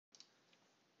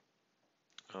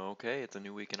Okay, it's a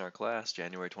new week in our class,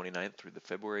 January 29th through the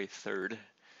February 3rd.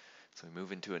 So we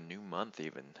move into a new month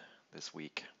even this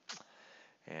week.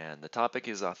 And the topic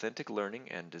is authentic learning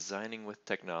and designing with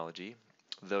technology.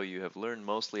 Though you have learned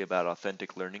mostly about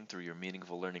authentic learning through your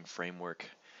meaningful learning framework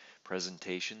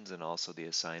presentations and also the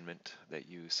assignment that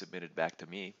you submitted back to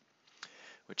me,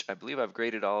 which I believe I've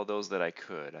graded all of those that I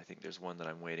could. I think there's one that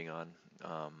I'm waiting on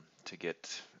to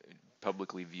get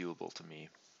publicly viewable to me.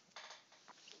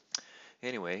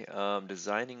 Anyway,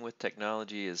 designing with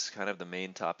technology is kind of the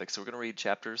main topic. So we're going to read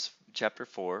chapter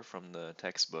 4 from the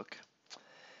textbook,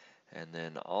 and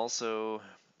then also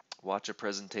watch a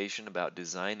presentation about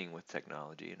designing with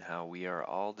technology and how we are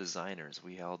all designers.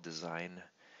 We all design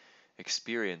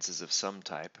experiences of some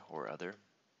type or other.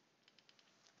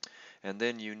 And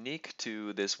then unique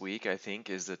to this week, I think,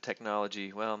 is the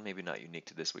technology. Well, maybe not unique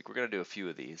to this week. We're going to do a few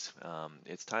of these.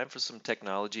 It's time for some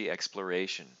technology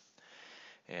exploration.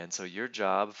 And so your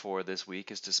job for this week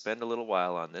is to spend a little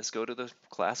while on this. Go to the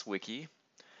class wiki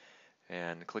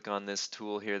and click on this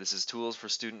tool here. This is tools for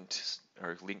student,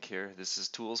 or link here. This is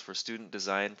tools for student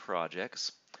design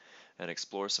projects, and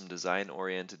explore some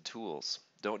design-oriented tools.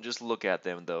 Don't just look at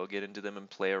them though. Get into them and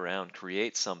play around.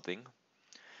 Create something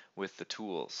with the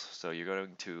tools. So you're going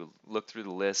to look through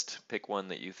the list, pick one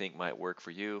that you think might work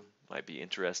for you, might be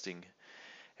interesting,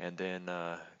 and then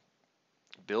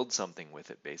build something with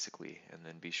it basically, and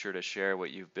then be sure to share what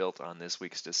you've built on this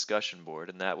week's discussion board,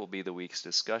 and that will be the week's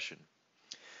discussion.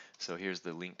 So here's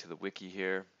the link to the wiki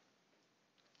here,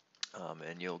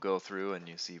 and you'll go through and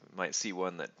you might see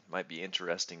one that might be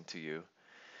interesting to you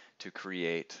to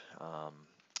create,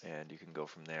 and you can go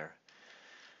from there.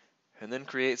 And then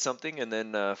create something, and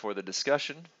then for the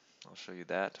discussion, I'll show you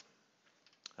that.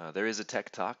 There is a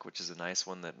tech talk, which is a nice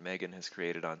one that Megan has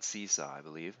created on Seesaw, I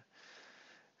believe.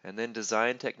 And then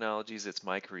design technologies, it's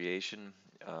my creation.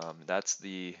 That's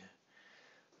the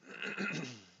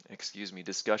excuse me,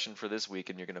 discussion for this week,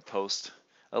 and you're going to post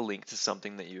a link to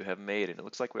something that you have made. And it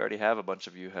looks like we already have a bunch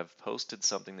of you have posted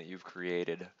something that you've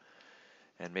created,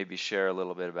 and maybe share a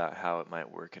little bit about how it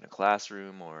might work in a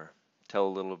classroom or tell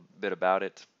a little bit about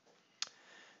it.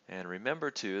 And remember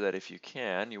too that if you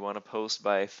can, you want to post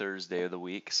by Thursday of the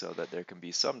week so that there can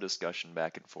be some discussion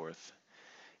back and forth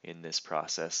in this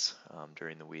process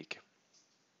during the week.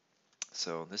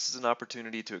 So this is an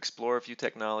opportunity to explore a few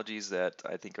technologies that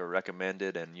I think are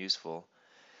recommended and useful,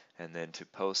 and then to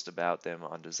post about them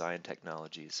on design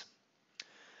technologies.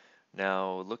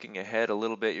 Now, looking ahead a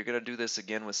little bit, you're going to do this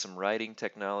again with some writing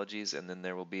technologies, and then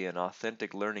there will be an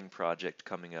authentic learning project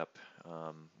coming up,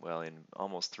 well, in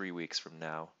almost 3 weeks from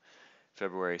now,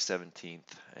 February 17th.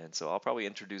 And so I'll probably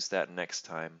introduce that next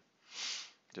time,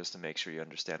 just to make sure you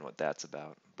understand what that's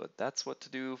about. But that's what to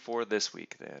do for this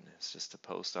week then. It's just to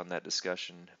post on that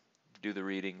discussion, do the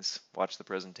readings, watch the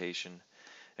presentation,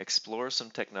 explore some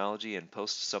technology, and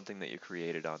post something that you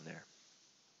created on there.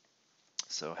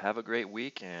 So have a great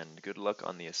week and good luck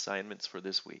on the assignments for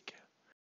this week.